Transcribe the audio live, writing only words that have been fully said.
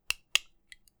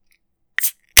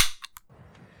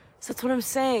So that's what I'm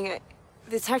saying.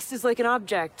 The text is like an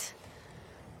object.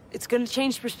 It's gonna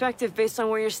change perspective based on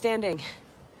where you're standing.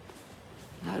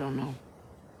 I don't know.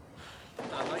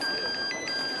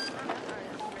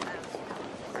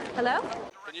 Hello?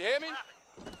 Can you hear me?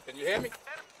 Can you hear me?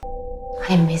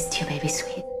 I missed you, baby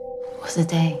sweet. It was a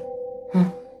day.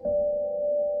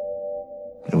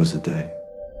 It was a day.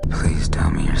 Please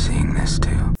tell me you're seeing this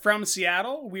too. From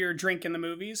Seattle, we're Drinking the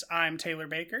Movies. I'm Taylor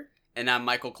Baker. And I'm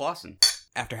Michael Clausen.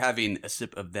 After having a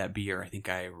sip of that beer, I think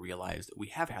I realized that we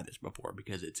have had this before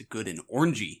because it's good and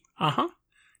orangey. Uh-huh.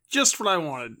 Just what I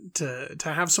wanted, to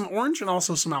have some orange and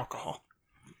also some alcohol.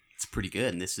 It's pretty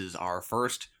good, and this is our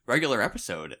first regular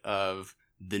episode of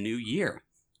the new year.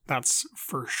 That's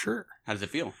for sure. How does it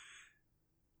feel?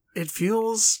 It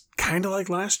feels kind of like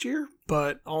last year,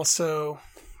 but also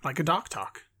like a doc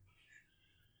talk.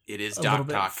 It is a doc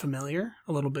little talk. Bit familiar,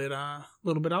 a little bit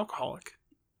alcoholic.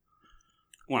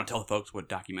 I want to tell the folks what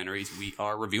documentaries we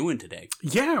are reviewing today.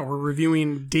 Yeah, we're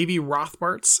reviewing Davy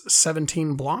Rothbart's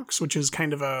 17 Blocks, which is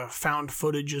kind of a found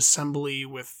footage assembly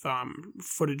with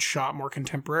footage shot more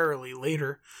contemporarily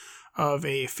later of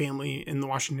a family in the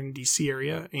Washington, D.C.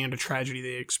 area and a tragedy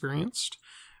they experienced.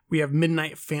 We have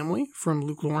Midnight Family from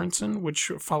Luke Lawrenson,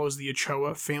 which follows the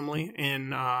Ochoa family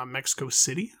in Mexico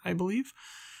City, I believe.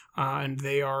 And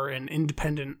they are an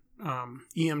independent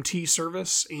EMT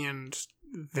service, and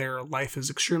their life is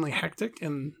extremely hectic,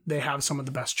 and they have some of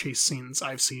the best chase scenes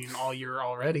I've seen all year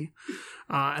already.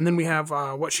 And then we have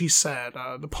What She Said,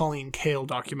 the Pauline Kael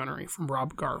documentary from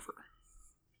Rob Garver.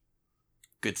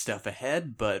 Good stuff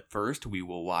ahead, but first we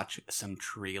will watch some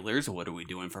trailers. What are we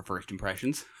doing for first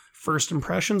impressions? First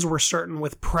impressions, we're starting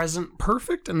with Present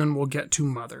Perfect, and then we'll get to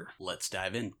Mother. Let's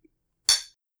dive in.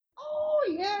 Oh,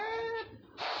 yeah.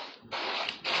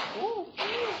 Oh.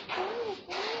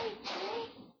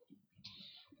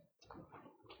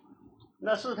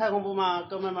 那是太空步吗，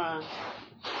哥们们？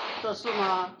这是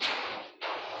吗？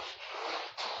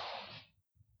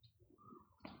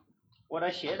我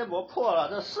的鞋都磨破了，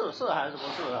这是还是不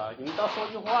是啊？你们倒说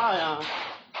句话呀！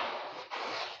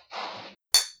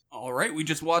 All right, we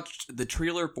just watched the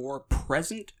trailer for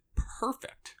Present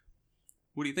Perfect.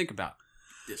 What do you think about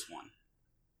this one?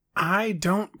 I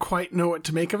don't quite know what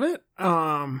to make of it.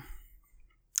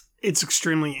 It's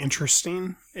extremely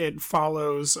interesting. It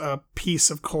follows a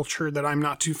piece of culture that I'm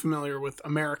not too familiar with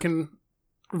American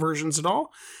versions at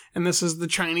all. And this is the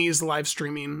Chinese live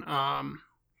streaming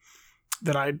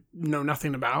that I know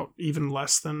nothing about, even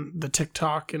less than the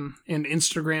TikTok and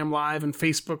Instagram live and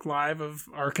Facebook live of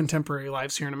our contemporary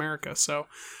lives here in America. So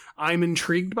I'm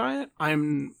intrigued by it.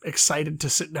 I'm excited to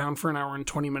sit down for an hour and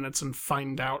 20 minutes and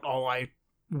find out all I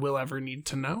will ever need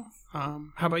to know.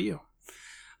 How about you?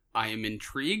 I am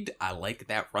intrigued. I like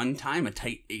that runtime, a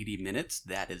tight 80 minutes.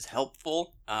 That is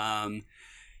helpful.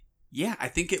 Yeah, I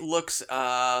think it looks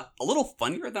a little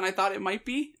funnier than I thought it might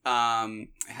be. It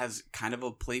has kind of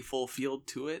a playful feel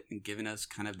to it and giving us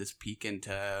kind of this peek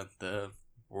into the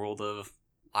world of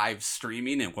live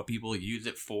streaming and what people use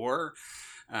it for,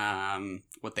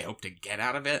 what they hope to get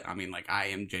out of it. I mean, like, I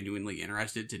am genuinely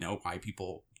interested to know why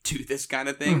people do this kind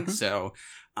of thing. Mm-hmm. So,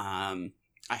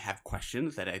 I have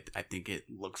questions that I think it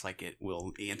looks like it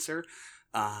will answer.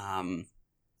 I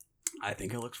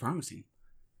think it looks promising.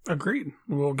 Agreed.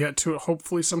 We'll get to it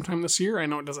hopefully sometime this year. I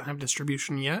know it doesn't have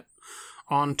distribution yet.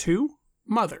 On to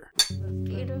Mother.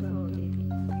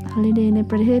 Holiday ใน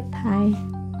ประเทศไทย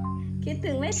คิด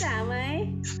ถึงแม่จ๋าไหม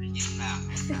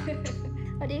ส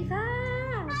วัสดีค่ะ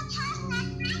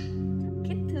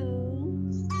คิดถึง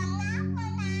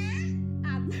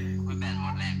มันแบนหม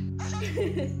ดแรง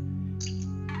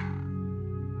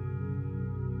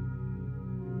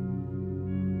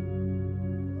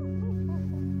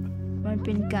มันเ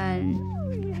ป็นการ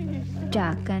จา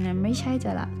กกันนะไม่ใช่จ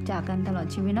ะจากกันตลอด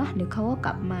ชีวิตเนาะเดี๋ยวเขาก็ก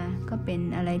ลับมาก็เป็น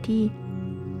อะไรที่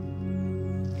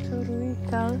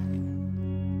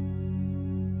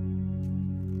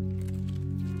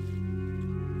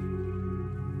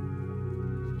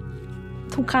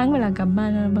ทุกครั้งเวลากลับบ้าน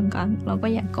บางครั้งเราก็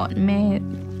อยากกอดแม่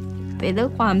แต่ด้วย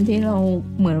ความที่เรา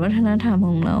เหมือนวัฒนธรรมข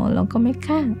องเราก็ไม่ก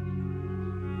ล้า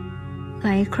หล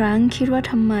ายครั้งคิดว่า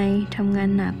ทำไมทำงาน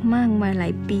หนักมากมาหลา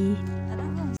ยปี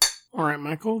All right,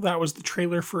 Michael, that was the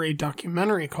trailer for a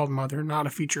documentary called Mother, not a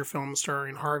feature film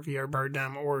starring Javier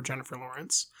Bardem or Jennifer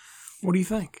Lawrence. What do you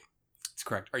think? That's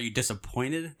correct. Are you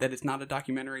disappointed that it's not a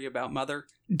documentary about Mother?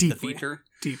 Deeply. The feature?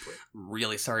 Deeply.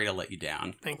 Really sorry to let you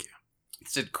down. Thank you.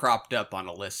 It's cropped up on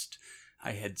a list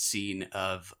I had seen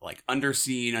of like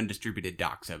underseen, undistributed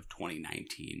docs of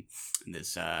 2019. And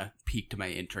this piqued my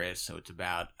interest. So it's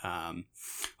about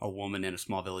a woman in a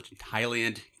small village in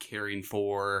Thailand caring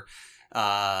for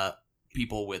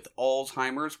people with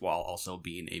Alzheimer's while also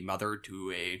being a mother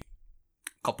to a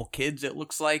couple kids, it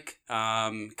looks like.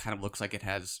 Kind of looks like it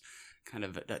has kind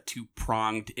of a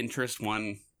two-pronged interest,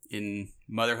 one in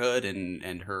motherhood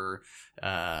and her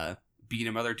being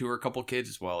a mother to her couple kids,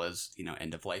 as well as,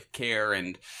 end-of-life care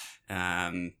and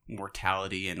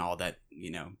mortality and all that,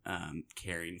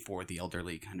 caring for the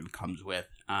elderly kind of comes with.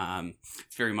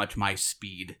 It's very much my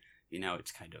speed.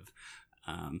 It's kind of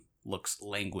looks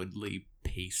languidly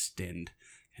paced and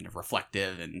kind of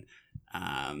reflective and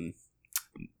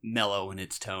mellow in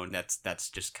its tone. That's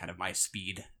just kind of my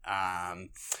speed. I'm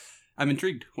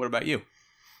intrigued. What about you?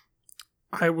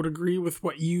 I would agree with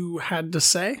what you had to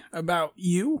say about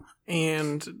you,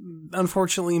 and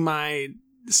unfortunately my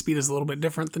speed is a little bit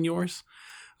different than yours.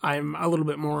 I'm a little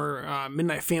bit more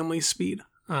Midnight Family speed,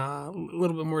 a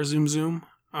little bit more zoom.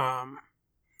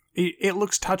 It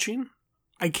looks touching.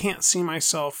 I can't see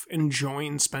myself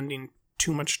enjoying spending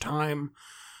too much time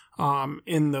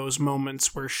in those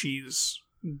moments where she's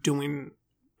doing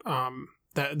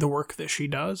the work that she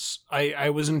does. I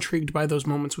was intrigued by those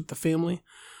moments with the family.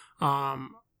 And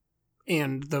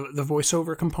the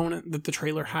voiceover component that the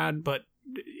trailer had, but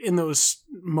in those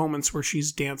moments where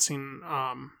she's dancing,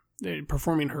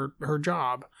 performing her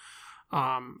job,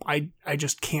 I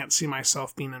just can't see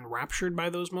myself being enraptured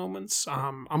by those moments.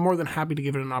 I'm more than happy to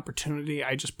give it an opportunity.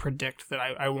 I just predict that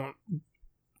I won't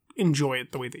enjoy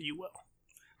it the way that you will.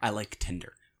 I like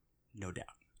Tinder, no doubt.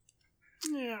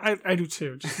 Yeah, I do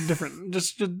too. Just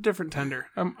different tender.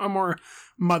 I'm more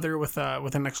mother with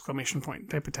an exclamation point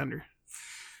type of tender.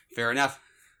 Fair enough.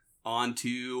 On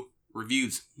to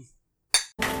reviews.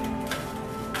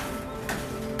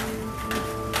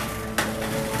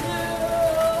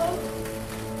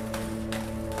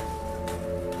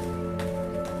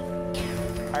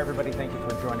 Hi, everybody. Thank you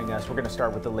for joining us. We're going to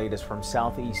start with the latest from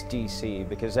Southeast D.C.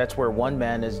 because that's where one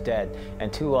man is dead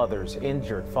and two others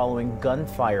injured following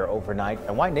gunfire overnight,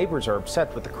 and why neighbors are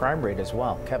upset with the crime rate as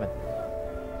well. Kevin.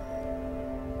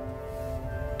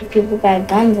 People got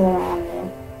guns around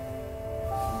them.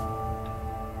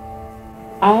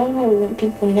 I don't know what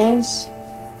people names,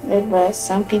 but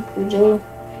some people do.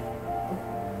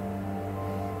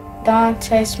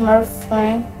 Dante Smurf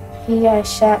friend, he got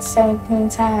shot 17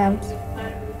 times.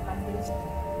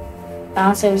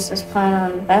 Dante was just playing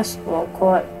on the basketball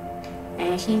court,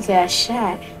 and he got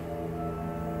shot.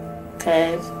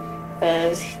 Cause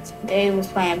they was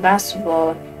playing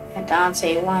basketball, and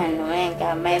Dante won, and the man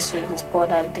got mad, so he just pulled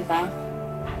out the gun.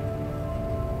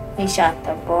 He shot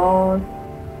the ball,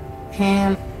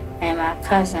 him, and my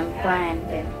cousin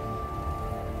Brandon.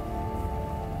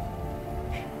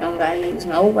 You don't gotta use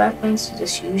no weapons,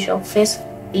 just use your fist,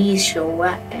 use your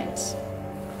weapons.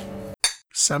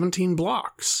 17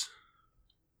 Blocks.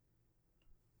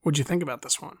 What'd you think about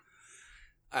this one?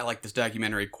 I like this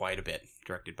documentary quite a bit,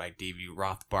 directed by Davey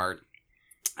Rothbart.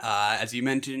 As you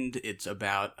mentioned, it's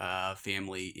about a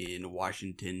family in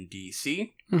Washington,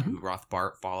 D.C., who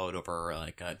Rothbart followed over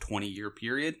like a 20-year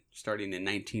period, starting in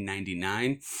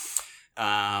 1999.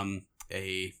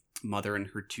 A mother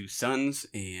and her two sons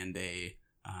and a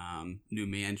new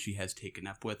man she has taken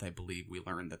up with. I believe we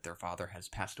learned that their father has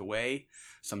passed away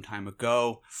some time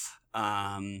ago.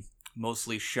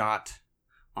 Mostly shot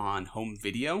on home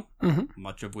video,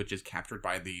 much of which is captured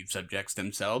by the subjects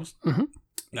themselves.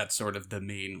 That's sort of the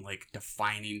main, like,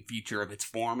 defining feature of its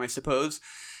form, I suppose.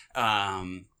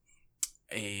 It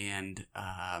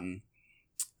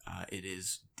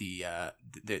is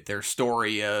their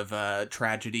story of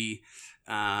tragedy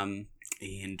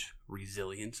and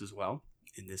resilience as well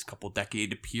in this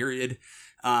couple-decade period.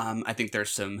 I think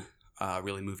there's some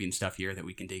really moving stuff here that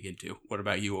we can dig into. What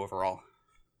about you overall?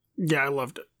 Yeah, I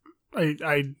loved it.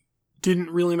 I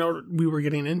didn't really know what we were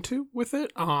getting into with it.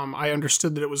 I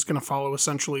understood that it was going to follow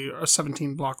essentially a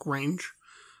 17-block range.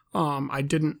 I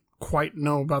didn't quite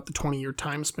know about the 20-year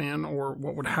time span or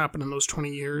what would happen in those 20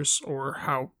 years or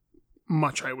how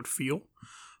much I would feel.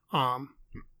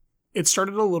 It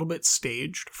started a little bit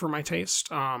staged for my taste.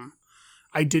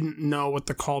 I didn't know what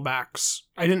the callbacks...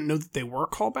 I didn't know that they were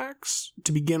callbacks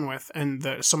to begin with, and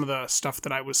some of the stuff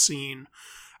that I was seeing...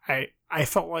 I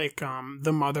felt like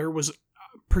the mother was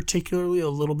particularly a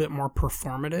little bit more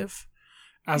performative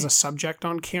as a subject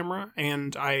on camera,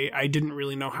 and I didn't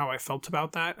really know how I felt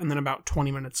about that. And then about 20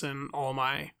 minutes in, all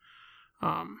my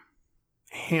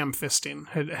ham-fisting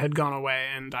had gone away,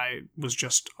 and I was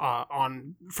just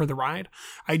on for the ride.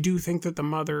 I do think that the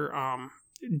mother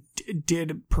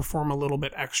did perform a little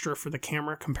bit extra for the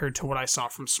camera compared to what I saw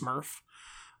from Smurf.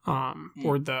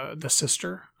 Or the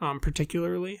sister,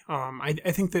 particularly. I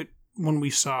think that when we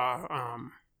saw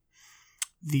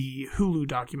the Hulu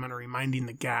documentary Minding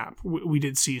the Gap, we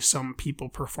did see some people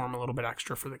perform a little bit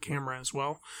extra for the camera as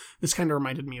well. This kind of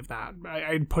reminded me of that.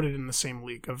 I'd put it in the same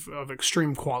league of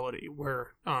extreme quality,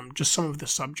 where just some of the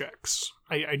subjects,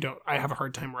 I have a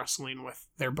hard time wrestling with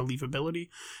their believability,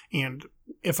 and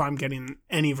if I'm getting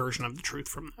any version of the truth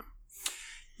from them.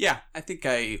 Yeah, I think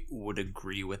I would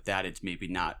agree with that. It's maybe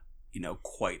not,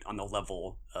 quite on the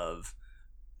level of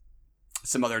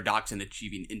some other docs in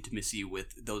achieving intimacy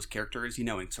with those characters,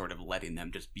 and sort of letting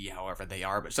them just be however they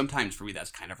are. But sometimes for me, that's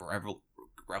kind of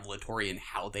revelatory in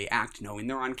how they act, knowing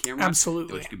they're on camera.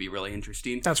 Absolutely. Which could be really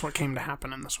interesting. That's what came to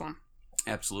happen in this one.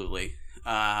 Absolutely.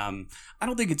 I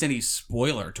don't think it's any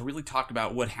spoiler to really talk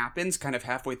about what happens kind of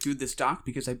halfway through this doc,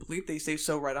 because I believe they say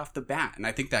so right off the bat. And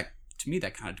I think that, to me,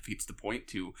 that kind of defeats the point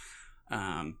to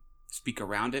speak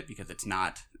around it, because it's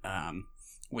not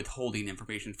withholding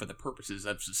information for the purposes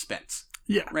of suspense.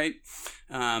 Yeah. Right?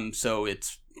 So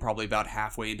it's probably about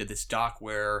halfway into this doc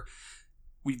where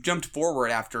we've jumped forward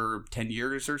after 10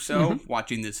 years or so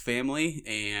watching this family,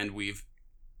 and we've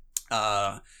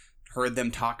heard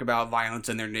them talk about violence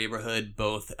in their neighborhood,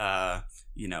 both,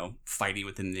 fighting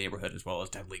within the neighborhood as well as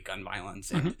deadly gun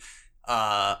violence, and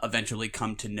eventually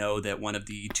come to know that one of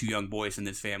the two young boys in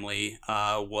this family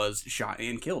was shot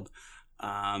and killed.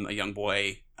 A young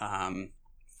boy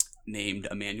named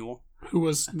Emmanuel, who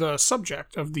was the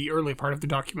subject of the early part of the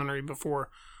documentary before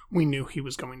we knew he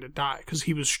was going to die, because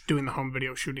he was doing the home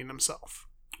video shooting himself.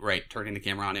 Right, turning the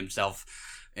camera on himself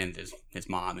and his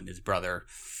mom and his brother.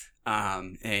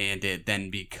 And it then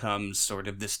becomes sort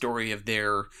of the story of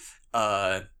their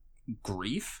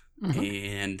grief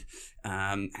and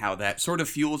how that sort of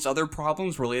fuels other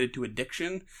problems related to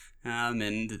addiction,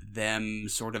 and them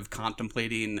sort of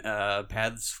contemplating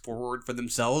paths forward for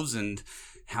themselves and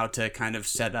how to kind of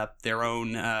set up their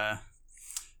own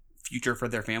future for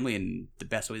their family in the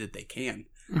best way that they can.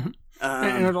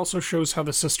 And it also shows how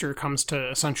the sister comes to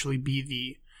essentially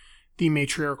be the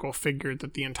matriarchal figure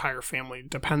that the entire family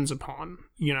depends upon.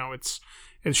 It's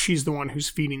she's the one who's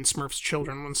feeding Smurf's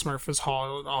children when Smurf is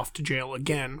hauled off to jail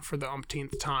again for the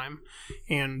umpteenth time,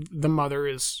 and the mother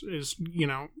is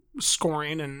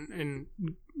scoring and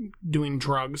doing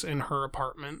drugs in her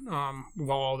apartment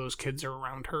while all those kids are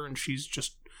around her, and she's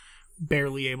just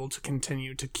barely able to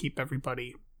continue to keep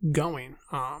everybody going.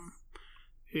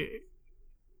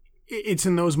 It's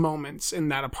in those moments in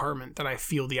that apartment that I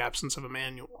feel the absence of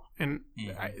Emmanuel, and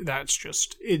that's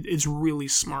just it's really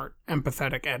smart,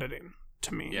 empathetic editing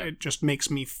to me. It just makes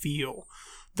me feel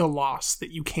the loss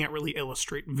that you can't really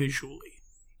illustrate visually.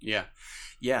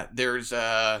 There's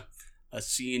a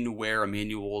scene where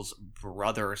Emmanuel's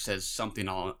brother says something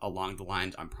along the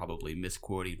lines, I'm probably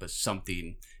misquoting, but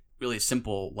something really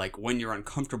simple, like, when you're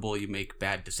uncomfortable you make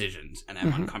bad decisions, and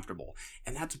I'm uncomfortable.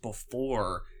 And that's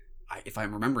before, if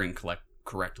I'm remembering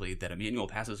correctly, that Emmanuel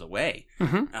passes away.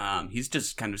 He's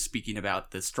just kind of speaking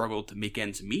about the struggle to make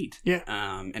ends meet,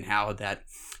 and how that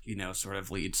sort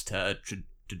of leads to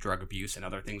drug abuse and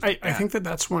other things like that. I think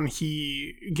that's when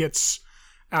he gets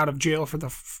out of jail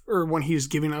or when he's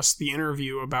giving us the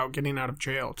interview about getting out of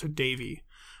jail to Davey,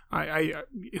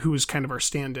 who was kind of our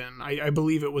stand-in. I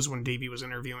believe it was when Davey was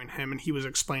interviewing him, and he was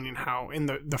explaining how in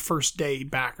the first day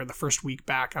back, or the first week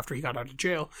back after he got out of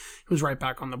jail, he was right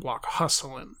back on the block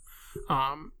hustling,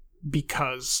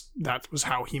 because that was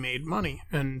how he made money.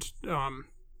 And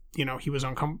he was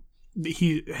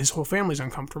his whole family's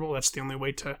uncomfortable. That's the only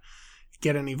way to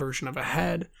get any version of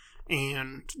ahead.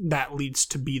 And that leads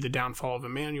to be the downfall of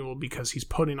Emmanuel, because he's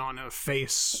putting on a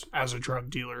face as a drug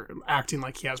dealer, acting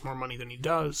like he has more money than he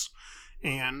does.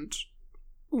 And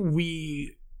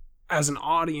we, as an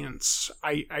audience,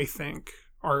 I think,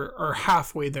 are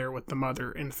halfway there with the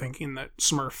mother in thinking that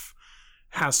Smurf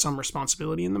has some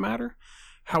responsibility in the matter.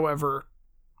 However,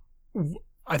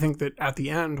 I think that at the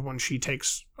end, when she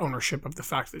takes ownership of the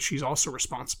fact that she's also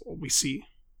responsible, we see...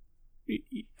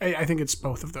 I think it's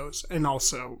both of those, and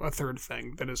also a third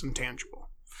thing that is intangible.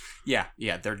 Yeah,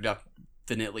 there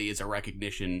definitely is a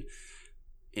recognition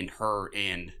in her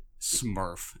and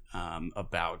Smurf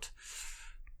about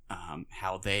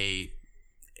how they,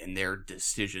 in their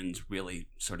decisions, really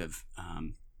sort of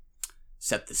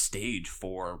set the stage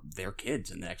for their kids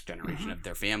and the next generation of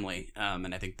their family.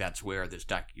 And I think that's where this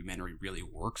documentary really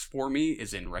works for me,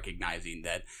 is in recognizing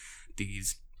that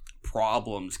these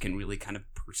problems can really kind of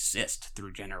persist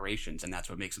through generations, and that's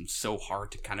what makes them so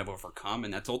hard to kind of overcome.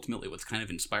 And that's ultimately what's kind of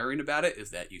inspiring about it,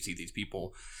 is that you see these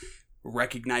people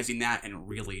recognizing that and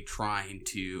really trying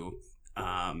to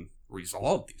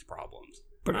resolve these problems.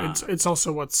 But it's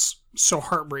also what's so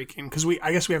heartbreaking, because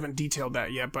I guess we haven't detailed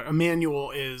that yet, but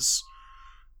Emmanuel is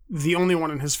the only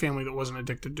one in his family that wasn't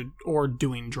addicted to or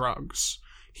doing drugs.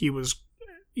 He was,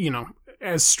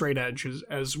 as straight edge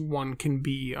as one can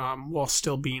be, while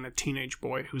still being a teenage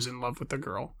boy who's in love with a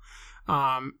girl,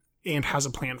 and has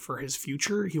a plan for his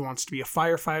future. He wants to be a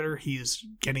firefighter. He's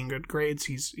getting good grades.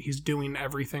 He's doing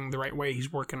everything the right way.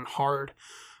 He's working hard,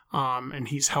 and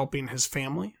he's helping his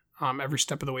family every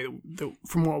step of the way.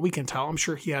 From what we can tell, I'm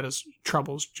sure he had his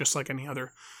troubles just like any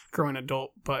other growing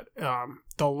adult, but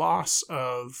the loss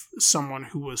of someone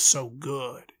who was so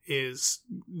good is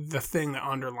the thing that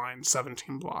underlines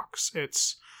 17 Blocks.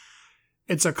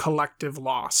 It's a collective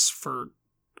loss for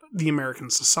the American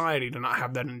society to not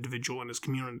have that individual in his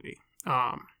community.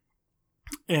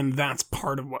 And that's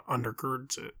part of what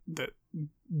undergirds it, that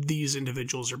these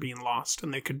individuals are being lost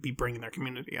and they could be bringing their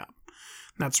community up.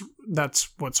 And that's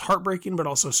what's heartbreaking, but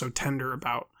also so tender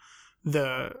about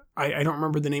I don't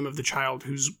remember the name of the child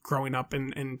who's growing up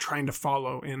and trying to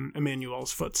follow in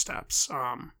Emmanuel's footsteps.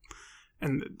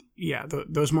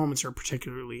 Those moments are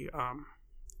particularly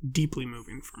deeply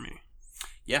moving for me.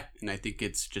 Yeah, and I think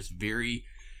it's just very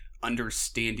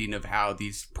understanding of how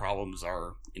these problems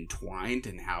are entwined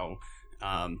and how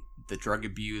the drug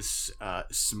abuse,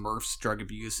 Smurf's drug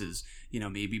abuse is,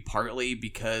 maybe partly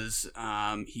because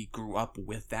he grew up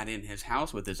with that in his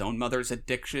house with his own mother's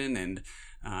addiction, and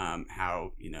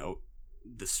how,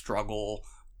 the struggle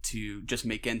to just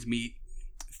make ends meet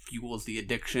fuels the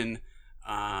addiction,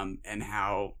 and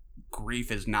how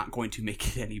grief is not going to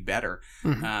make it any better.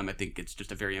 Mm-hmm. I think it's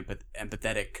just a very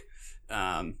empathetic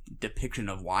depiction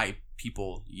of why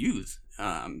people use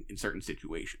in certain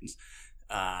situations.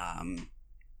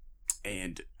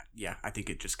 And yeah, I think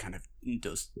it just kind of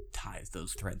ties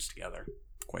those threads together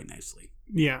quite nicely.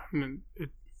 Yeah, and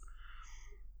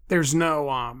there's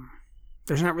not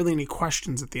really any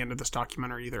questions at the end of this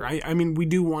documentary either. I mean, we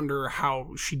do wonder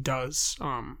how she does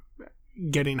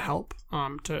getting help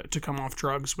to come off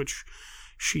drugs, which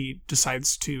she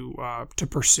decides to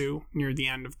pursue near the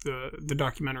end of the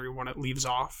documentary when it leaves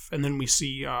off. And then we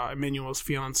see Emmanuel's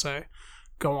fiance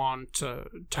go on to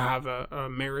have a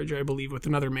marriage, I believe, with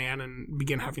another man and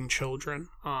begin having children.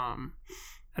 And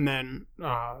then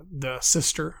the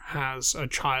sister has a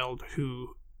child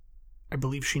who I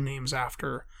believe she names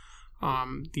after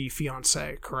the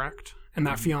fiance, correct? And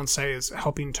that fiance is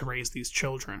helping to raise these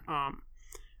children.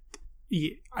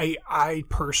 I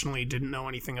personally didn't know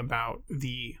anything about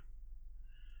the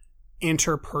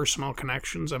interpersonal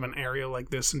connections of an area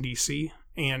like this in DC,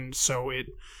 and so it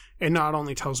not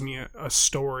only tells me a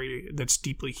story that's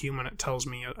deeply human, it tells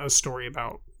me a story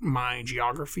about my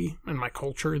geography and my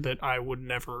culture that I would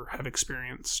never have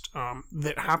experienced,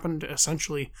 that happened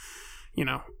essentially,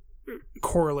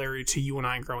 corollary to you and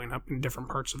I growing up in different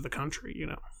parts of the country.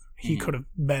 He could have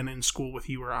been in school with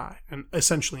you or I, and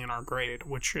essentially in our grade,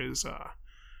 which is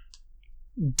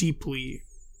deeply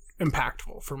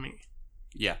impactful for me.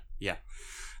 Yeah.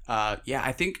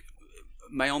 I think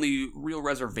my only real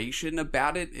reservation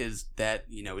about it is that,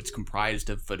 it's comprised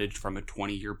of footage from a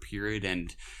 20-year period,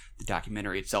 and the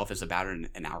documentary itself is about an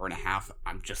hour and a half.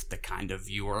 I'm just the kind of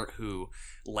viewer who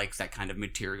likes that kind of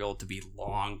material to be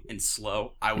long and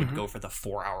slow. I would go for the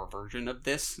 4-hour version of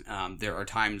this. There are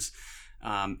times,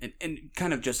 and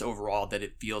kind of just overall, that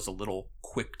it feels a little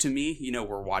quick to me.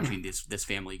 We're watching this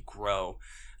family grow,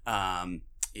 and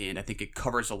I think it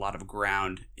covers a lot of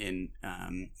ground in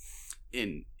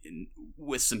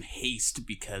with some haste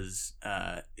because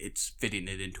it's fitting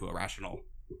it into a rational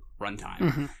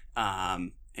runtime.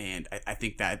 And I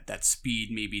think that speed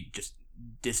maybe just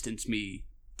distanced me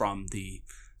from the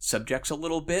subjects a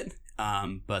little bit,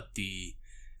 but the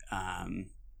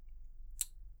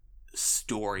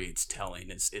story it's telling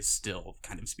is still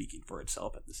kind of speaking for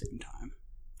itself at the same time.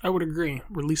 I would agree.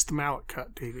 Release the mallet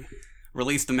cut, Davey.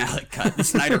 Release the mallet cut, the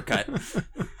Snyder cut.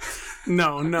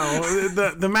 No,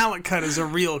 the mallet cut is a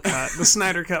real cut. The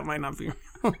Snyder cut might not be.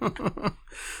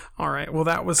 All right, well,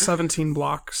 that was 17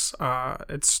 Blocks.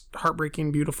 It's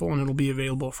heartbreaking, beautiful, and it'll be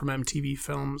available from MTV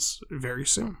Films very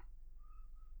soon.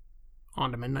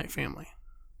 On to Midnight Family.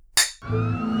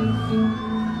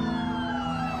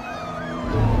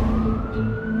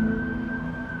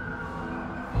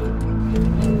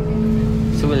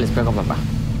 Sube el espejo, papá.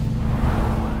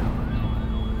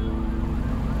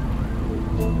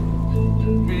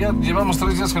 Ya llevamos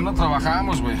 3 días que no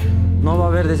trabajamos, güey. No va a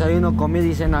haber desayuno, comida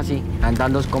y cena así.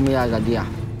 Dan 2 comidas al día.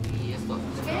 ¿Y esto?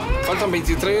 Faltan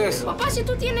 23. Papá, si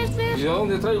tú tienes fe. ¿Y de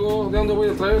dónde traigo? ¿De dónde voy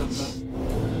a traer?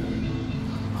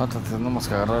 Ahora tenemos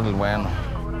que agarrar el bueno.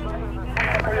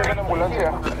 Oye, viene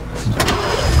ambulancia.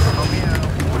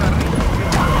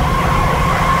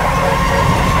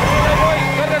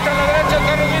 ¡Córrete a la derecha, el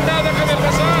carro guindado, déjame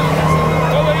pasar!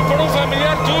 ¡Todo ahí!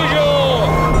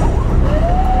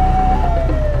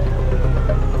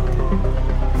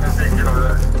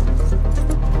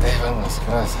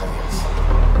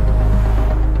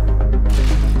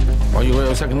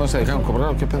 no se dejaron cobrar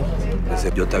o qué pedo?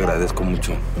 Yo te agradezco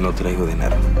mucho. No traigo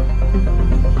dinero.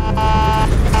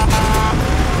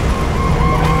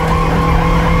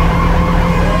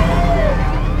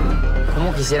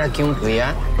 ¿Cómo quisiera que un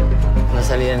día no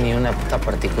saliera ni una puta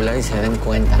particular y se den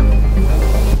cuenta?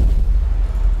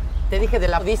 Te dije de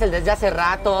la diésel desde hace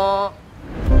rato.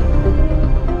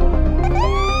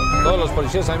 Todos los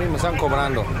policías a mí me están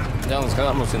cobrando. Ya nos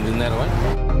quedamos sin dinero, ¿eh?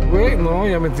 Güey, no,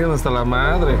 ya me tienen hasta la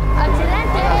madre. ¡Accidente!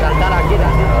 Vamos a saltar aquí.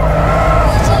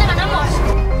 ¡Sí le ganamos!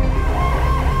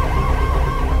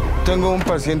 Tengo un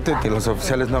paciente que los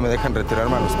oficiales no me dejan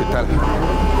retirarme al hospital.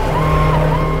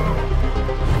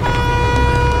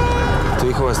 Tu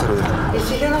hijo va a estar bien. ¿Y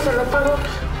si yo no se lo pago?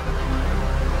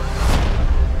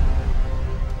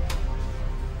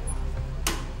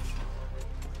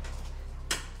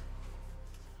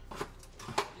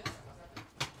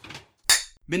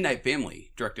 Midnight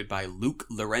Family, directed by Luke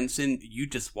Lorenzen. You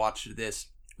just watched this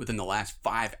within the last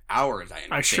 5 hours, I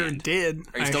understand. I sure did.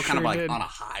 Are you still kind of like on a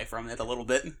high from it a little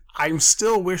bit? I'm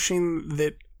still wishing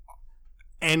that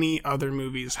any other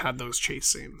movies had those chase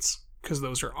scenes, because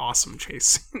those are awesome chase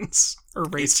scenes. Or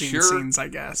racing scenes, I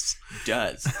guess.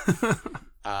 Does.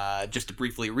 Just to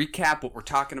briefly recap what we're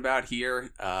talking about here,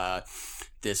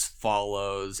 this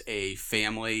follows a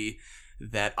family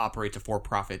that operates a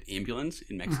for-profit ambulance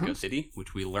in Mexico City,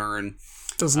 which we learn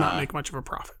does not make much of a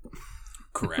profit.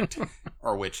 Correct.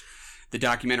 Or which the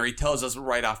documentary tells us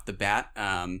right off the bat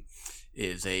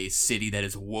is a city that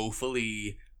is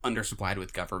woefully undersupplied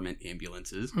with government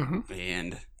ambulances.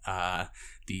 And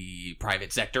the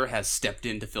private sector has stepped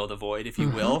in to fill the void, if you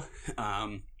will.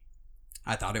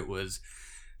 I thought it was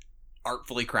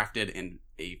artfully crafted and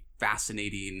a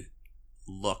fascinating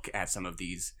look at some of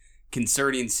these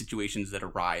concerning situations that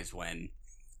arise when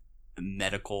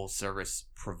medical service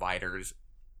providers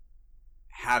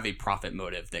have a profit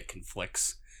motive that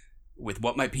conflicts with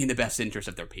what might be in the best interest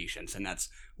of their patients. And that's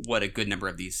what a good number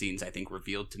of these scenes, I think,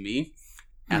 revealed to me.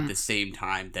 At the same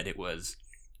time that it was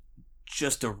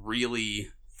just a really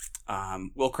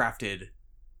well-crafted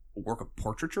work of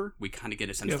portraiture. We kind of get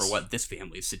a sense for what this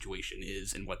family's situation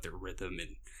is and what their rhythm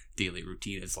and daily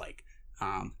routine is like.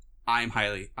 I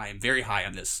am very high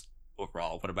on this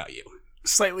overall. What about you?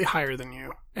 Slightly higher than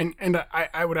you. And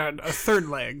I would add a third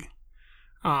leg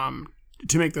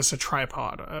to make this a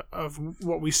tripod of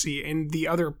what we see. And the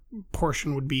other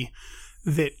portion would be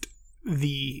that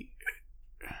the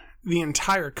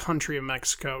entire country of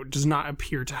Mexico does not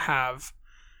appear to have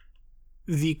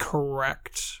the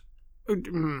correct...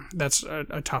 That's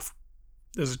a tough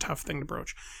thing to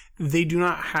broach. They do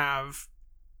not have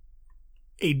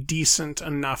a decent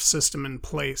enough system in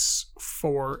place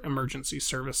for emergency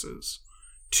services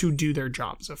to do their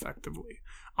jobs effectively.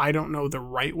 I don't know the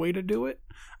right way to do it.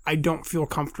 I don't feel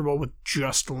comfortable with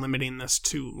just limiting this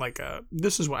to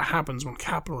this is what happens when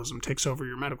capitalism takes over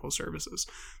your medical services.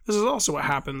 This is also what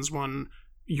happens when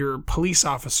your police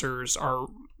officers are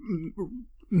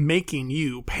making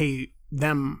you pay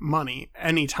them money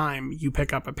anytime you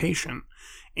pick up a patient,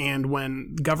 and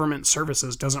when government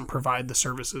services doesn't provide the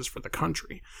services for the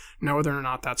country. Now, whether or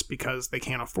not that's because they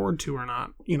can't afford to or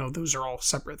not, those are all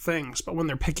separate things. But when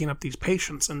they're picking up these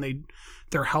patients and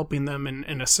they're helping them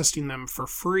and assisting them for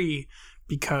free,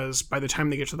 because by the time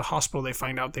they get to the hospital, they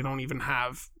find out they don't even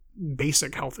have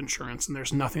basic health insurance and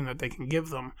there's nothing that they can give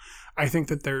them. I think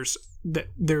that there's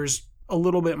a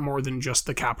little bit more than just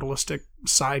the capitalistic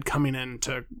side coming in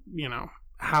to,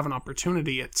 have an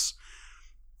opportunity. It's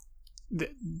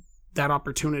that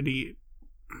opportunity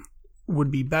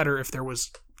would be better if there was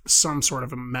some sort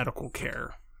of a medical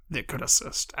care that could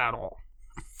assist at all.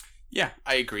 Yeah,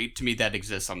 I agree. To me, that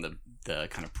exists on the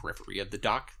kind of periphery of the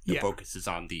doc. The focus is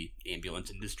on the ambulance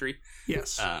industry.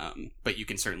 Yes. But you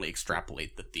can certainly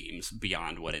extrapolate the themes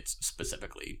beyond what it's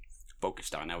specifically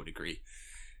focused on. I would agree.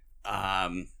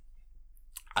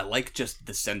 I like just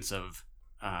the sense of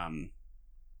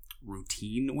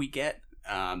routine we get.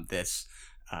 This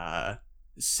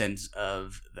sense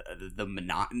of the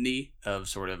monotony of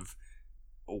sort of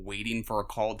waiting for a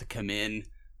call to come in,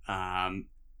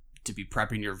 to be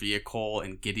prepping your vehicle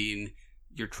and getting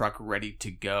your truck ready to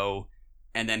go,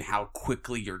 and then how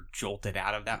quickly you're jolted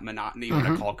out of that monotony when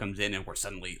a call comes in and we're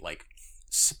suddenly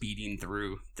speeding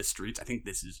through the streets. I think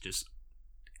this is just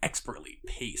expertly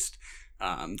paced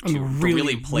to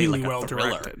really play like a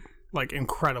thriller. Directed.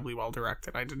 Incredibly well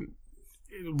directed.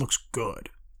 It looks good.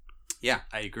 Yeah,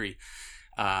 I agree.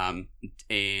 And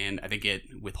I think it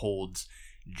withholds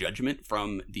judgment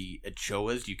from the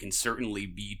Ochoas. You can certainly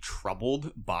be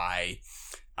troubled by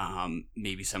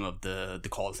maybe some of the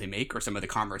calls they make or some of the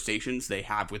conversations they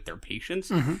have with their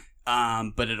patients.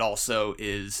 But it also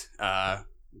is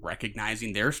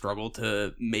recognizing their struggle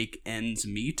to make ends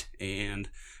meet and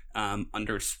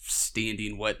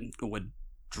understanding what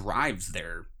drives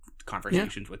their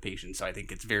conversations with patients. So I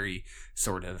think it's very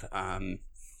sort of kind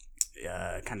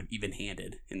of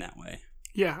even-handed in that way.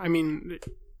 Yeah, I mean,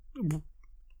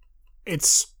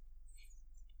 it's...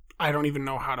 I don't even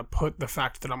know how to put the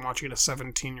fact that I'm watching a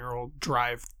 17-year-old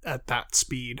drive at that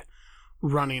speed,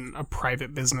 running a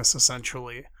private business,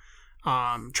 essentially,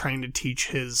 trying to teach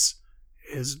his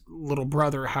little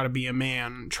brother how to be a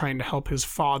man, trying to help his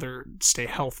father stay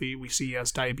healthy. We see he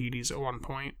has diabetes at one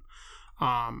point.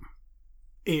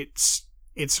 It's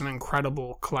an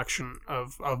incredible collection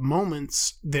of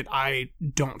moments that I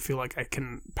don't feel like I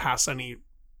can pass any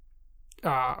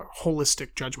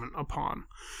holistic judgment upon.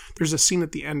 There's a scene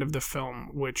at the end of the film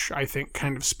which I think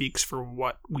kind of speaks for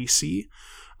what we see.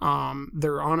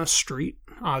 They're on a street.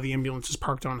 The ambulance is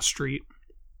parked on a street,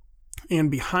 and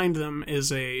behind them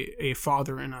is a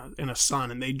father and a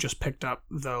son, and they just picked up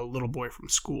the little boy from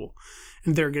school,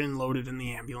 and they're getting loaded in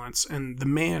the ambulance, and the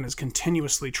man is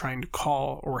continuously trying to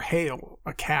call or hail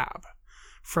a cab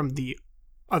from the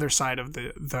other side of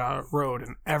the road,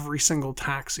 and every single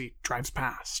taxi drives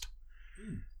past.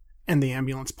 And the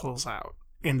ambulance pulls out.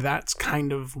 And that's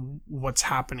kind of what's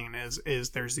happening is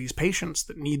there's these patients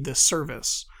that need this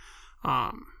service,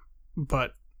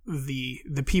 but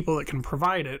the people that can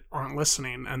provide it aren't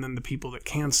listening, and then the people that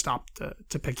can stop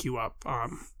to pick you up,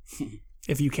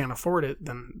 if you can't afford it,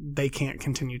 then they can't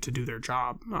continue to do their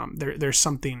job. There's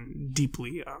something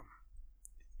deeply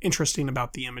interesting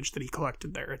about the image that he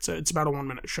collected there. It's about a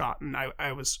 1-minute shot, and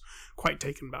I was quite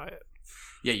taken by it.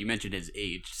 Yeah, you mentioned his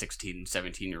age, 16,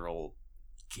 17-year-old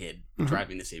kid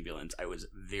driving this ambulance. I was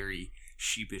very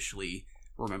sheepishly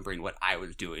remembering what I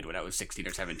was doing when I was 16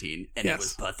 or 17, and it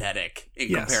was pathetic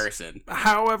in comparison.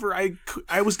 However,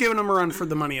 I was giving him a run for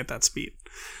the money at that speed.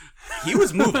 He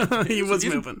was moving. He was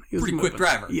moving. He was pretty quick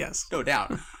driver. Yes. No doubt.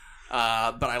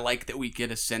 But I like that we get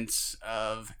a sense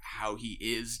of how he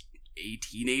is a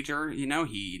teenager. You know,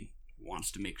 he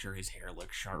wants to make sure his hair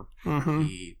looks sharp.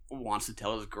 He wants to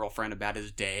tell his girlfriend about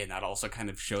his day, and that also kind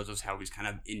of shows us how he's kind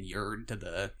of inured to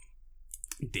the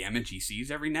damage he sees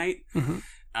every night.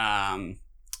 And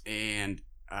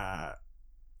that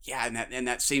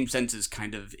same sense is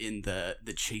kind of in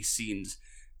the chase scenes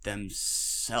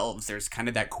themselves. There's kind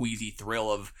of that queasy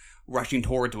thrill of rushing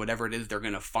towards whatever it is they're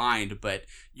going to find, but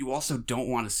you also don't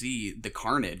want to see the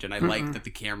carnage. And I like that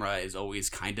the camera is always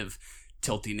kind of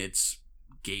tilting its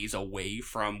gaze away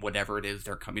from whatever it is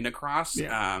they're coming across,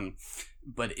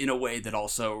 but in a way that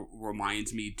also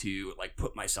reminds me to like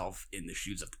put myself in the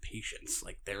shoes of the patients.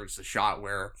 Like there's a shot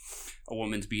where a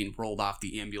woman's being rolled off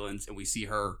the ambulance, and we see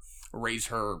her raise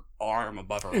her arm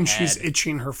above her head, and she's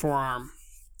itching her forearm.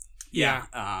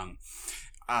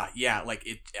 Like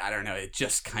it, I don't know, it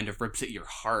just kind of rips at your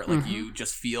heart. Like you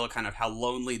just feel kind of how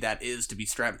lonely that is to be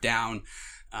strapped down,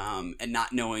 and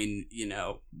not knowing, you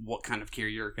know, what kind of care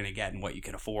you're going to get and what you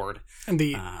can afford. And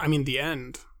the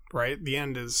end, right? The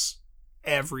end is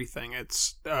everything.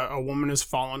 It's a woman has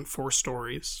fallen 4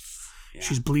 stories. Yeah.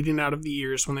 She's bleeding out of the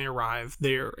ears when they arrive.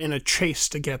 They're in a chase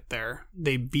to get there.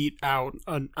 They beat out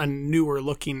a newer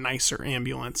looking, nicer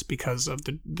ambulance because of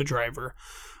the driver.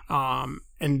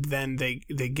 And then they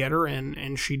get her in,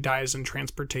 and she dies in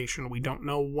transportation. We don't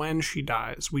know when she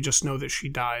dies. We just know that she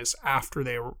dies after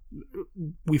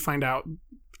we find out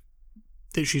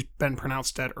that she's been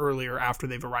pronounced dead earlier after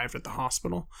they've arrived at the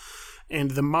hospital.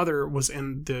 And the mother was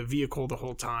in the vehicle the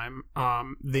whole time.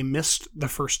 They missed the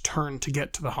first turn to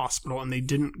get to the hospital, and they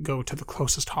didn't go to the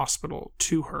closest hospital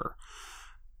to her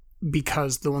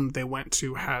because the one that they went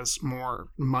to has more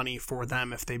money for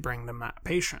them if they bring them that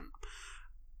patient.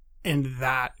 And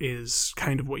that is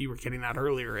kind of what you were getting at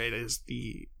earlier. It is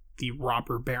the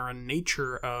robber baron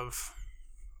nature of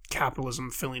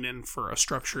capitalism filling in for a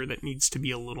structure that needs to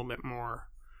be a little bit more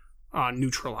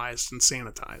neutralized and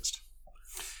sanitized.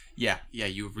 Yeah,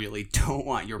 you really don't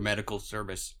want your medical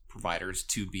service providers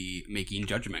to be making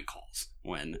judgment calls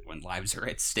when lives are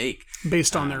at stake.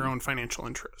 Based on their own financial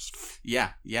interest.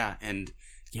 And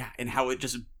how it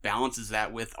just balances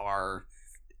that with our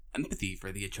empathy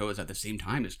for the Ochoas at the same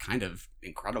time is kind of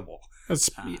incredible.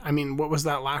 What was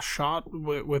that last shot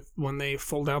with when they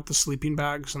fold out the sleeping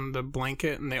bags and the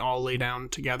blanket and they all lay down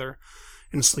together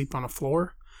and sleep on a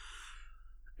floor?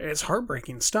 It's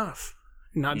heartbreaking stuff.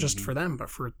 Not just for them, but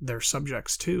for their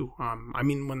subjects too.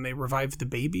 When they revive the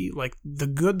baby, like the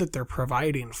good that they're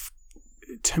providing,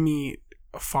 to me,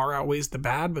 far outweighs the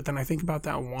bad. But then I think about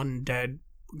that one dead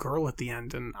girl at the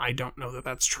end, and I don't know that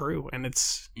that's true. And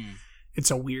it's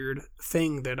a weird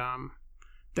thing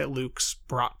that Luke's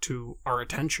brought to our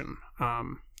attention.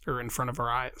 or in front of our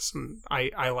eyes. And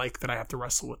I like that I have to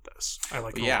wrestle with this. I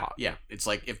like it a lot. Yeah. It's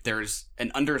like if there's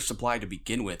an undersupply to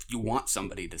begin with, you want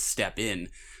somebody to step in,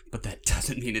 but that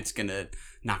doesn't mean it's going to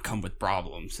not come with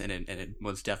problems. And it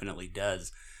most definitely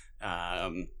does.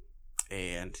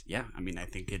 And yeah, I mean, I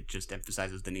think it just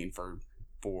emphasizes the need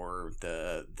for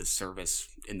the service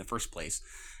in the first place,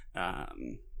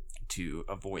 to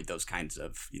avoid those kinds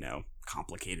of,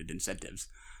 complicated incentives.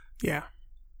 Yeah.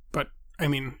 But I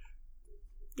mean,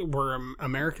 we're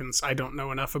Americans. I don't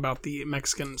know enough about the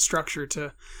Mexican structure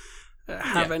to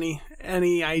have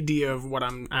any idea of what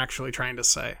I'm actually trying to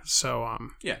say. So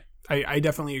I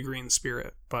definitely agree in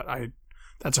spirit, but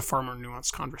that's a far more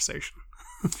nuanced conversation.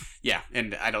 Yeah,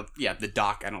 and the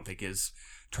doc I don't think is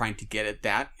trying to get at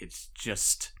that. It's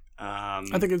just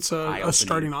I think it's a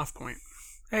starting off point.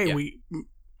 Hey,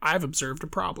 I've observed a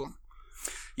problem.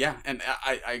 Yeah, and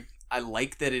I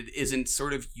like that it isn't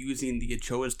sort of using the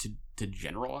Ochoas to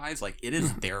generalize. Like, it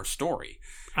is their story.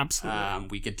 Absolutely.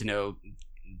 We get to know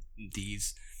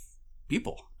these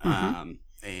people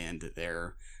and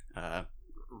their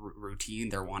routine.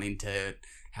 They're wanting to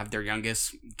have their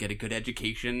youngest get a good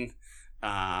education.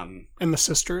 And the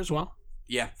sister as well.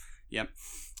 Yeah. Yep.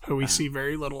 Who we see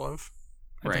very little of.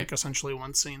 I think essentially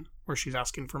one scene where she's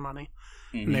asking for money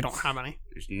and they don't have any.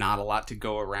 There's not a lot to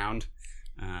go around.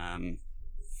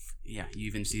 You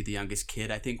even see the youngest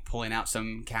kid, I think, pulling out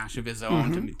some cash of his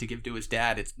own to give to his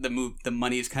dad. It's the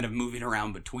money is kind of moving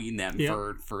around between them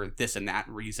for this and that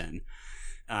reason.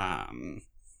 I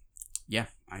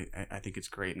think it's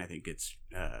great, and I think it's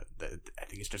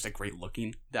just a great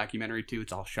looking documentary too.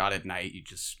 It's all shot at night. You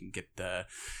just get the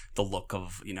look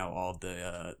of all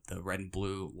the red and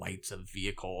blue lights of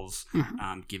vehicles,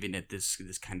 giving it this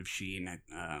kind of sheen.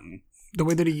 The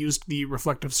way that he used the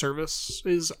reflective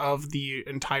surfaces of the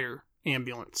entire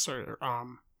ambulance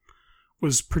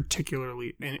was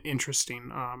particularly interesting.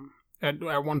 At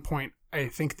one point, I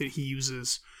think that he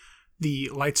uses the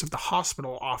lights of the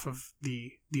hospital off of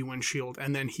the windshield,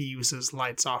 and then he uses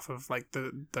lights off of like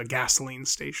the gasoline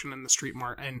station and the street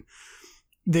mart, and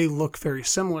they look very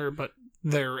similar, but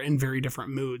they're in very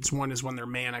different moods. One is when they're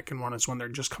manic, and one is when they're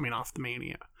just coming off the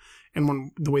mania.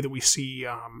 And the way that we see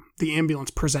the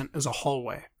ambulance present as a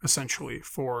hallway, essentially,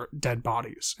 for dead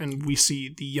bodies. And we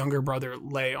see the younger brother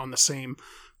lay on the same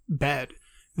bed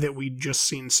that we'd just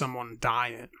seen someone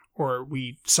die in, or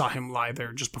we saw him lie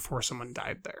there just before someone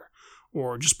died there,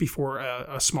 or just before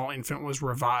a small infant was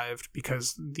revived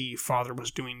because the father was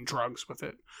doing drugs with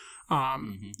it.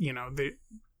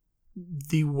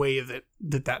 The way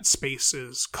that space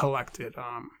is collected,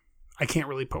 I can't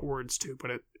really put words to,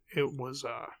 but it was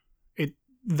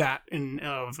that in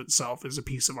of itself is a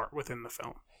piece of art within the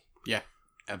film. Yeah,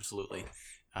 absolutely.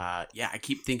 I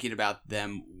keep thinking about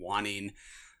them wanting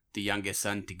the youngest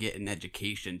son to get an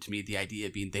education. To me, the idea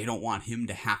being they don't want him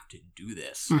to have to do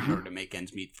this in order to make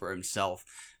ends meet for himself.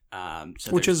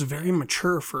 Which is very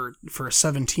mature for a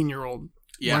 17-year-old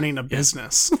running a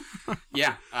business.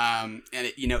 And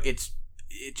it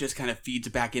just kind of feeds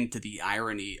back into the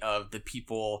irony of the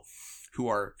people who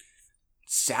are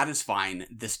satisfying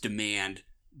this demand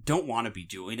don't want to be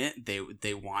doing it.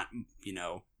 They want,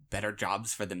 better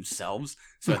jobs for themselves,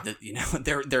 so that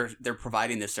they're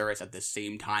providing this service at the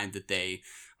same time that they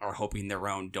are hoping their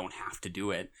own don't have to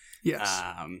do it. Yes.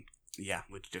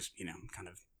 Which just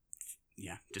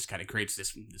just kind of creates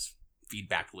this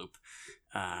feedback loop.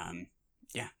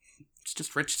 It's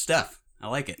just rich stuff. I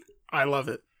like it. I love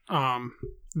it.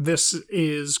 This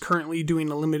is currently doing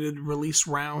a limited release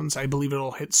rounds. I believe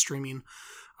it'll hit streaming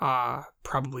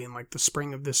probably in like the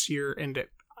spring of this year, and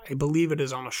I believe it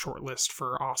is on a short list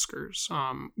for Oscars.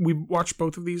 We watched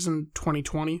both of these in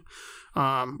 2020.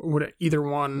 Would either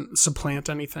one supplant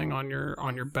anything on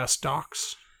your best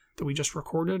docs that we just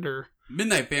recorded, or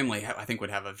Midnight Family? I think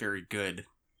would have a very good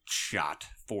shot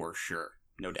for sure,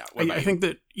 no doubt. I think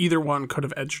that either one could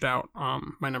have edged out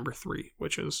my number 3,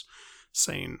 which is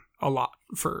saying a lot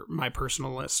for my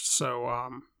personal list. So I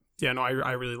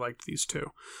really liked these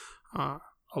two.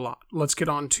 A lot. Let's get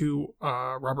on to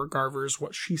Robert Garver's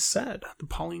What She Said, the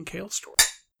Pauline Kael story.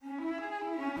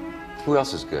 Who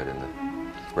else is good in the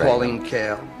Pauline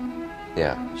Kael.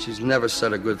 Yeah. She's never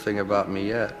said a good thing about me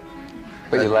yet.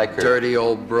 But you like her. Dirty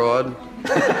old broad.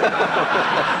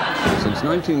 Since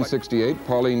 1968,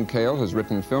 Pauline Kael has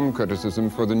written film criticism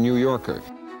for The New Yorker.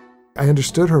 I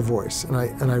understood her voice, and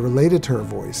I related to her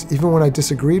voice, even when I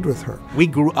disagreed with her. We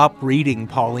grew up reading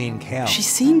Pauline Kael. She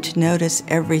seemed to notice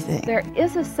everything. There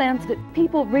is a sense that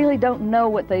people really don't know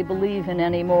what they believe in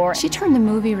anymore. She turned the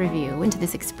movie review into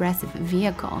this expressive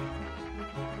vehicle.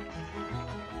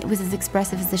 It was as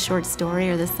expressive as the short story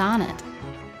or the sonnet.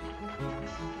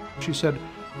 She said,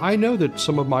 I know that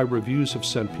some of my reviews have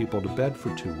sent people to bed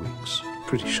for 2 weeks.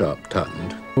 Pretty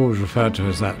sharp-tongued. Always referred to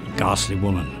as that ghastly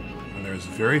woman. And there's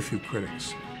very few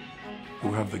critics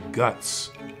who have the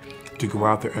guts to go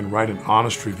out there and write an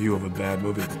honest review of a bad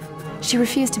movie. She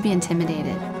refused to be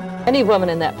intimidated. Any woman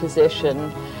in that position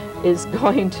is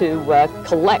going to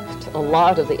collect a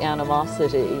lot of the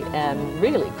animosity and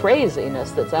really craziness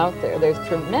that's out there. There's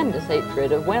tremendous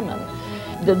hatred of women.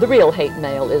 The real hate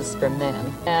mail is for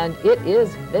men, and it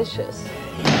is vicious.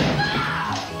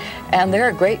 And there are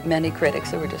a great many critics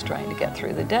who are just trying to get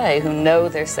through the day, who know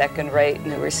they're second rate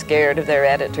and who are scared of their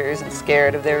editors and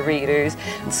scared of their readers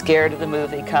and scared of the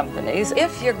movie companies.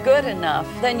 If you're good enough,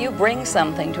 then you bring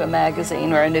something to a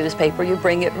magazine or a newspaper, you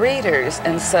bring it readers,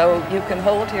 and so you can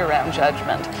hold to your own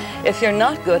judgment. If you're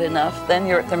not good enough, then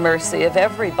you're at the mercy of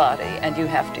everybody and you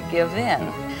have to give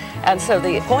in. And so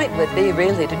the point would be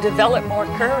really to develop more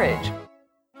courage.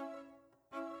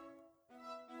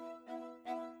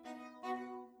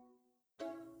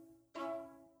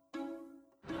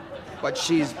 But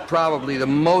she's probably the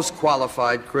most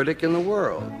qualified critic in the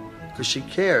world, because she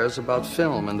cares about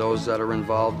film and those that are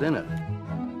involved in it.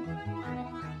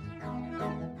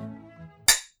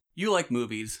 You like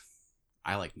movies.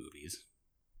 I like movies.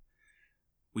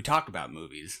 We talk about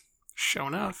movies. Sure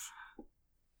enough.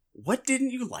 What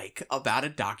didn't you like about a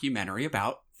documentary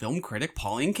about film critic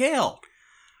Pauline Kael?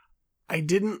 I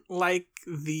didn't like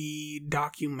the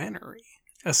documentary,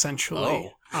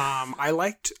 essentially. I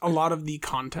liked a lot of the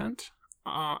content.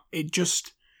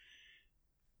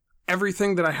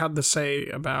 Everything that I had to say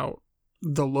about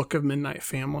the look of Midnight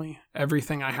Family,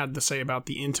 everything I had to say about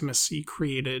the intimacy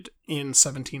created in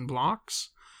 17 Blocks,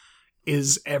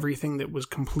 is everything that was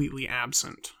completely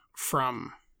absent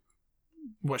from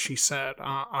what she said.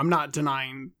 I'm not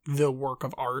denying the work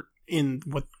of art in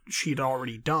what she'd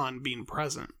already done being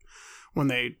present. When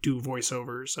they do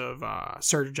voiceovers of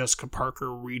Sarah Jessica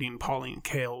Parker reading Pauline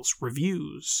Kael's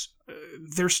reviews,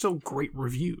 they're still great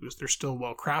reviews. They're still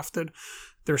well crafted.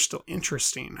 They're still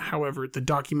interesting. However, the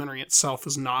documentary itself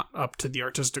is not up to the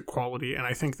artistic quality, and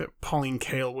I think that Pauline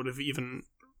Kael would have even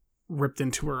ripped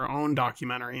into her own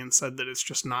documentary and said that it's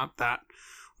just not that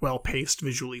well-paced,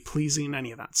 visually pleasing,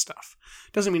 any of that stuff.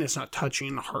 Doesn't mean it's not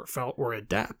touching, heartfelt, or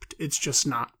adept. It's just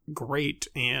not great,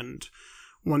 and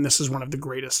when this is one of the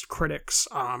greatest critics,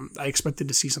 I expected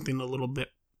to see something a little bit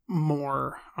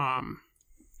more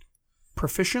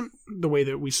proficient, the way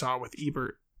that we saw with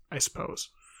Ebert, I suppose.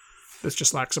 This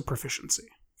just lacks a proficiency.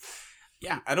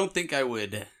 Yeah, I don't think I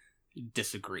would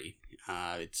disagree.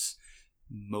 It's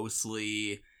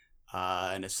mostly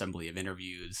an assembly of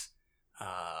interviews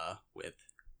with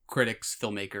critics,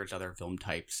 filmmakers, other film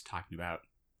types talking about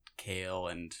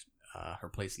Kael and her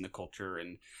place in the culture,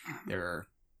 and their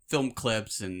film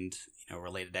clips and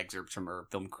related excerpts from her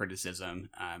film criticism.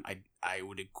 I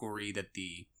would agree that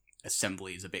the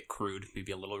assembly is a bit crude,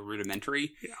 maybe a little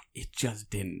rudimentary. Yeah. It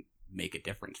just didn't make a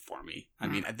difference for me. I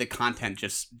mean, the content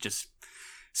just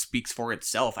speaks for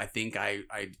itself. I think I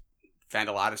found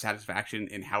a lot of satisfaction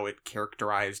in how it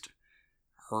characterized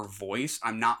her voice.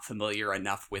 I'm not familiar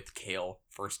enough with Kael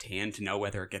firsthand to know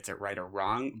whether it gets it right or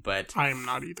wrong, but I am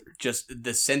not either. Just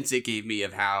the sense it gave me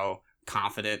of how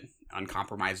confident,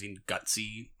 uncompromising,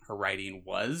 gutsy her writing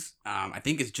was, I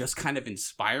think is just kind of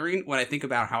inspiring when I think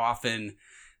about how often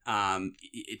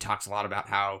it talks a lot about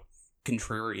how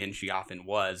contrarian she often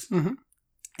was,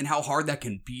 and how hard that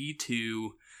can be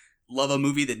to love a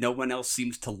movie that no one else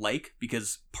seems to like,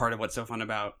 because part of what's so fun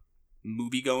about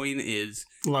movie going is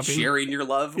sharing your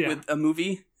love with a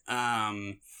movie.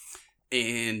 And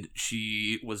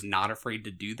she was not afraid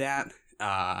to do that.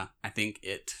 I think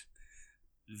it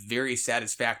very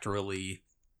satisfactorily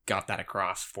got that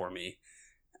across for me.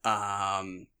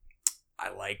 I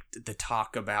liked the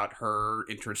talk about her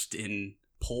interest in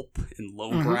pulp and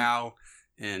lowbrow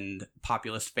and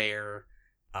populist fare,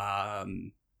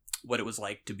 what it was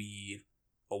like to be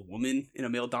a woman in a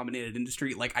male-dominated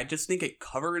industry. Like, I just think it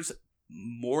covers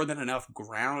more than enough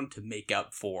ground to make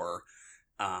up for,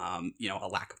 a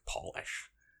lack of polish.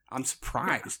 I'm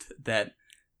surprised that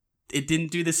it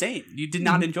didn't do the same. You did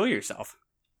not enjoy yourself.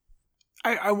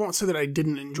 I won't say that I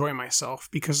didn't enjoy myself,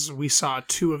 because we saw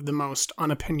two of the most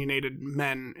unopinionated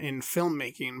men in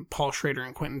filmmaking, Paul Schrader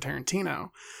and Quentin Tarantino,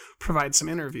 provide some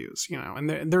interviews, and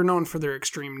they're known for their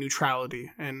extreme neutrality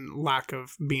and lack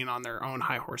of being on their own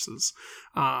high horses.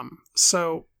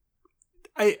 So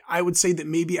I would say that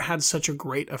maybe it had such a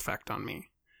great effect on me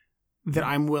that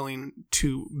I'm willing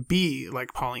to be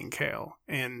like Pauline Kael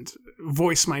and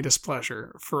voice my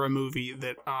displeasure for a movie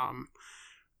that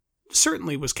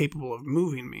certainly was capable of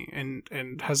moving me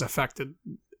and has affected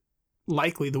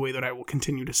likely the way that I will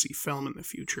continue to see film in the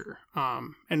future,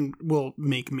 and will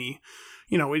make me,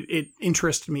 it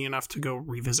interested me enough to go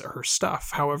revisit her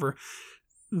stuff. However,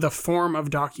 the form of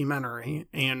documentary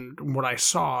and what I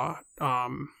saw,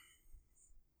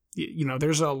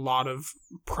 there's a lot of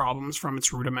problems from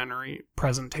its rudimentary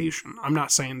presentation. I'm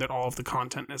not saying that all of the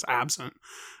content is absent.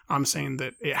 I'm saying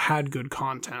that it had good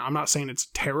content. I'm not saying it's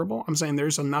terrible. I'm saying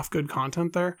there's enough good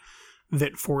content there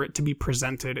that for it to be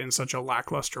presented in such a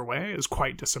lackluster way is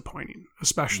quite disappointing,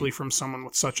 especially from someone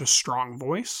with such a strong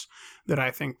voice that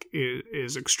I think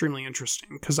is extremely interesting.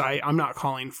 Because I'm not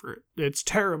calling for it's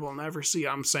terrible, never see it.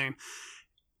 I'm saying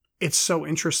it's so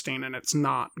interesting and it's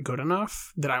not good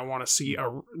enough that I want to see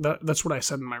that's what I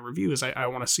said in my review is I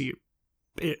want to see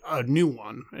a new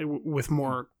one with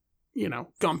more,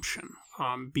 gumption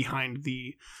behind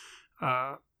the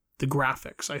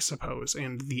graphics, I suppose,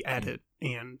 and the edit,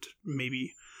 and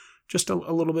maybe just a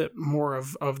little bit more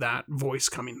of that voice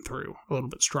coming through, a little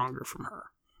bit stronger from her.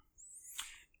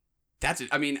 That's it.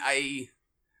 I mean, I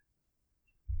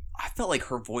felt like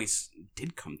her voice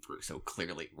did come through so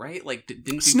clearly, right? Like,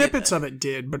 didn't you snippets of it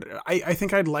did, but I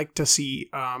think I'd like to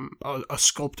see a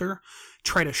sculptor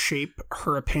try to shape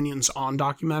her opinions on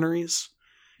documentaries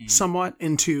somewhat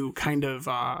into kind of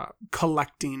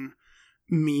collecting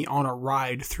me on a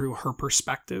ride through her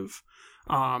perspective,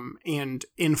 and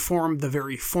inform the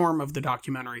very form of the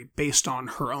documentary based on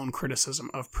her own criticism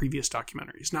of previous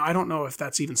documentaries. Now, I don't know if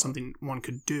that's even something one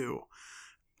could do.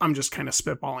 I'm just kind of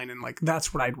spitballing, and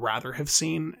that's what I'd rather have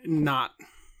seen, not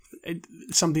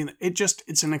something that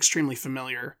it's an extremely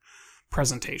familiar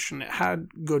presentation. It had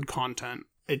good content.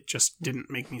 It just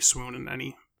didn't make me swoon in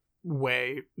any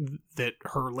way that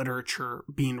her literature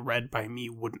being read by me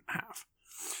wouldn't have.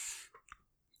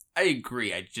 I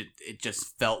agree. It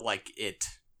just felt like it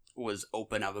was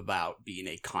open up about being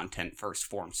a content first,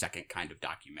 form second kind of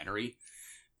documentary.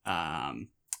 And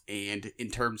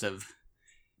in terms of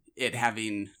it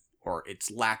having, or its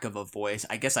lack of a voice,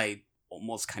 I guess I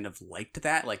almost kind of liked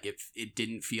that. Like, if it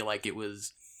didn't feel like it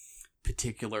was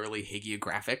particularly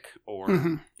hagiographic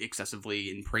or excessively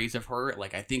in praise of her.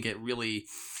 Like, I think it really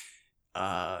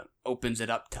opens it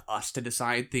up to us to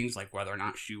decide things like whether or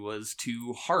not she was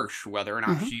too harsh, whether or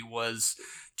not she was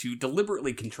too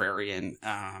deliberately contrarian.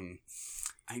 I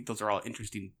think those are all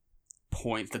interesting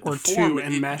points. That or the form, too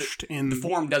enmeshed in the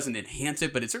form doesn't enhance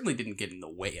it, but it certainly didn't get in the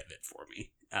way of it for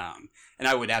me. And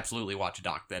I would absolutely watch a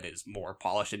doc that is more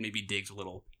polished and maybe digs a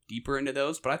little deeper into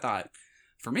those. But I thought,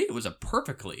 for me, it was a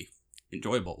perfectly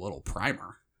enjoyable little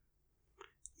primer.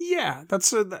 Yeah,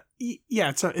 it's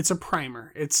a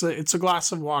primer. It's a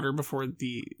glass of water before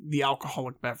the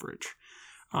alcoholic beverage.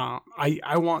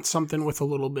 I want something with a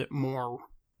little bit more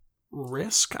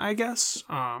risk, I guess.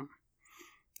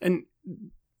 And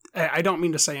I don't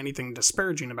mean to say anything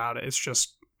disparaging about it. It's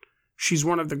just she's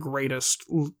one of the greatest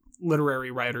literary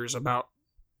writers about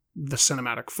the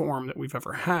cinematic form that we've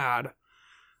ever had.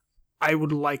 I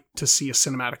would like to see a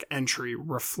cinematic entry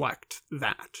reflect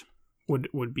that.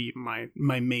 Would be my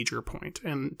major point.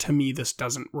 And to me, this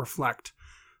doesn't reflect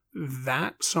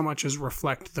that so much as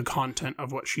reflect the content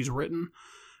of what she's written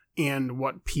and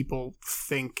what people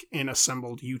think in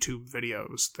assembled YouTube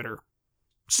videos that are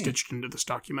stitched into this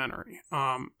documentary.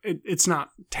 It's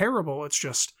not terrible. It's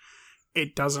just,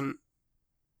 it doesn't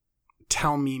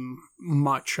tell me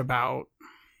much about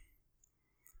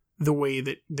the way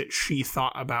that she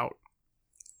thought about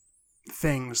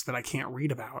things that I can't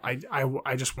read about.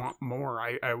 I just want more.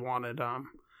 I wanted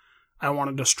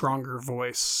a stronger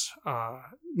voice,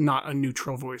 not a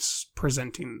neutral voice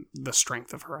presenting the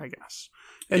strength of her, I guess.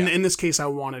 And in this case, I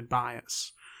wanted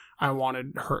bias. I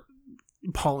wanted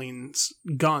Pauline's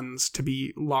guns to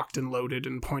be locked and loaded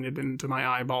and pointed into my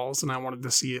eyeballs, and I wanted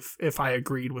to see if I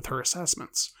agreed with her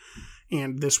assessments.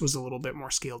 And this was a little bit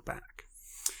more scaled back.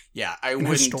 Yeah, I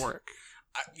wouldn't. Historic.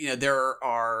 There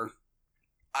are.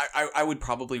 I would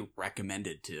probably recommend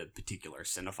it to particular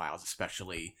cinephiles,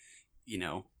 especially,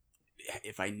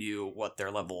 if I knew what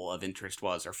their level of interest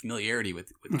was or familiarity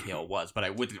with Cale was, but I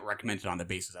wouldn't recommend it on the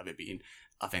basis of it being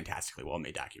a fantastically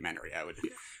well-made documentary. I would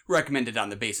recommend it on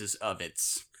the basis of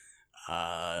its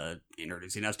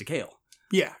introducing us to Cale.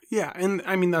 Yeah, and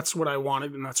I mean that's what I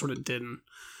wanted, and that's what it did. And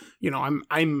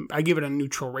I give it a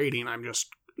neutral rating. I'm just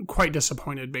quite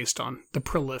disappointed based on the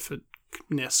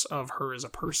prolificness of her as a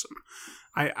person.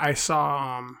 I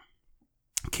saw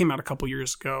came out a couple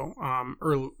years ago,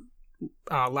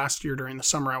 last year during the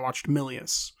summer. I watched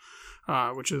Milius,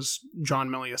 which is John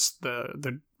Milius,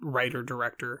 the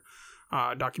writer-director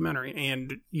documentary.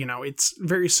 And, it's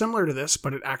very similar to this,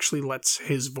 but it actually lets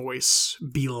his voice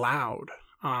be loud.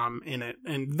 in it,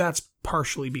 and that's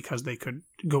partially because they could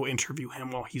go interview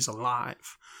him while he's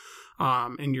alive.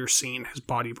 And you're seeing his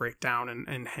body break down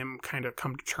and him kind of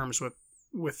come to terms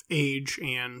with age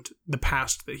and the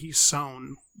past that he's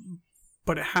sown.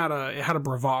 But it had a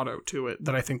bravado to it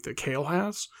that I think that Kale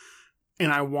has.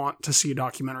 And I want to see a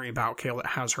documentary about Kale that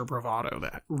has her bravado,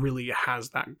 that really has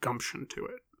that gumption to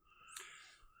it.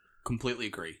 Completely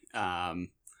agree.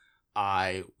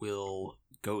 I will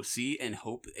go see and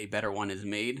hope a better one is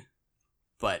made.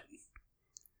 But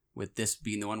with this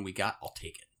being the one we got, I'll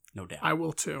take it. No doubt. I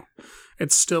will too.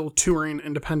 It's still touring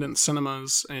independent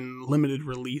cinemas and limited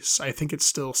release. I think it's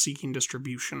still seeking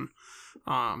distribution.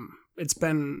 It's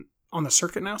been on the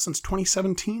circuit now since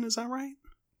 2017, is that right?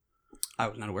 I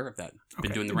was not aware of that.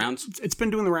 Been doing the rounds? It's been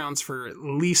doing the rounds for at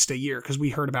least a year, because we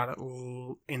heard about it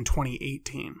in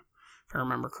 2018, if I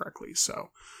remember correctly. So,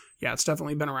 yeah, it's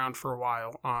definitely been around for a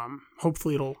while.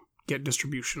 Hopefully it'll get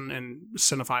distribution and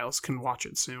cinephiles can watch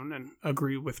it soon and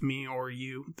agree with me or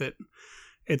you that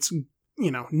it's,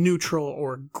 neutral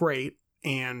or great,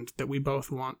 and that we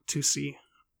both want to see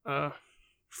a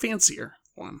fancier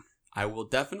one. I will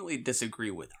definitely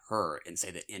disagree with her and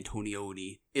say that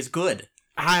Antonioni is good.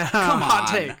 Come on. Hot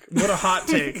take. What a hot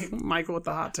take. Michael with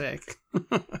the hot take.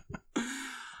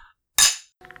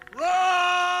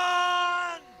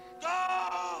 Run!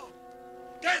 Go!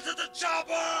 Get to the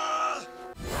chopper!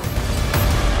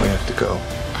 We have to go.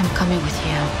 I'm coming with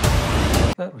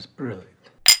you. That was brilliant.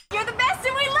 You're the best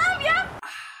and we love you!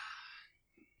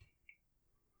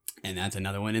 And that's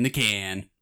another one in the can.